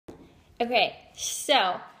Okay,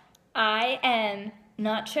 so I am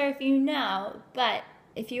not sure if you know, but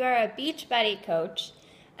if you are a Beachbody coach,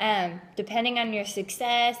 depending on your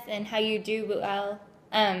success and how you do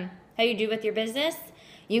how you do with your business,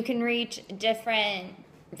 you can reach different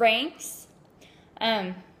ranks.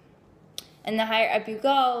 And the higher up you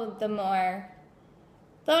go, the more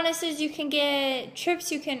bonuses you can get,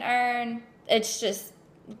 trips you can earn. It's just,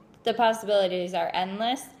 the possibilities are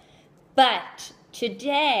endless. But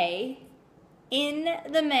today, in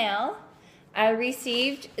the mail, I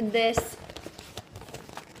received this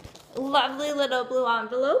lovely little blue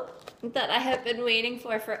envelope that I have been waiting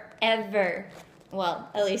for forever. Well,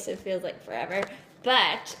 at least it feels like forever.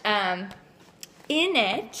 But in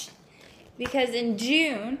it, because in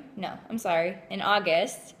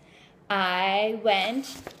August, I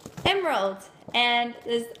went Emerald, and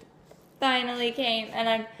this finally came, and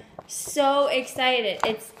I'm so excited.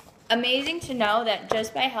 It's amazing to know that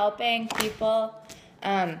just by helping people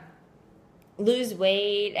lose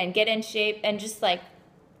weight and get in shape and just like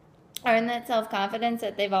earn that self-confidence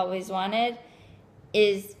that they've always wanted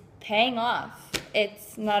is paying off.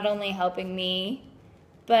 It's not only helping me,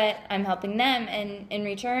 but I'm helping them, and in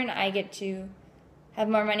return I get to have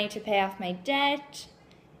more money to pay off my debt,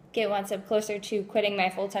 get one step closer to quitting my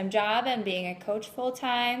full-time job and being a coach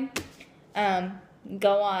full-time,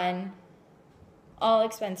 go on all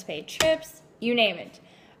expense-paid trips, you name it.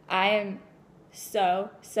 I am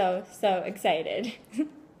so excited.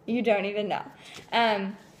 You don't even know.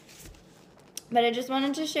 But I just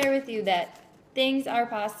wanted to share with you that things are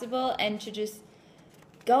possible, and to just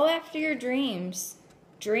go after your dreams.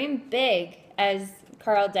 Dream big, as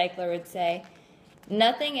Carl Deichler would say.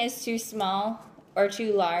 Nothing is too small or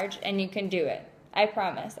too large, and you can do it. I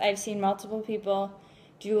promise. I've seen multiple people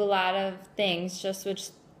do a lot of things just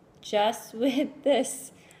with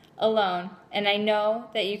this alone, and I know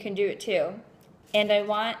that you can do it too. And I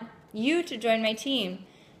want you to join my team,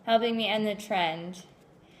 helping me end the trend,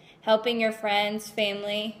 helping your friends,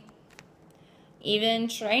 family, even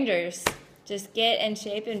strangers just get in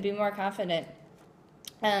shape and be more confident.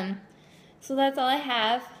 So that's all I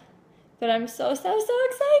have, but I'm so excited.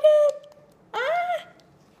 All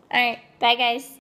right, bye guys.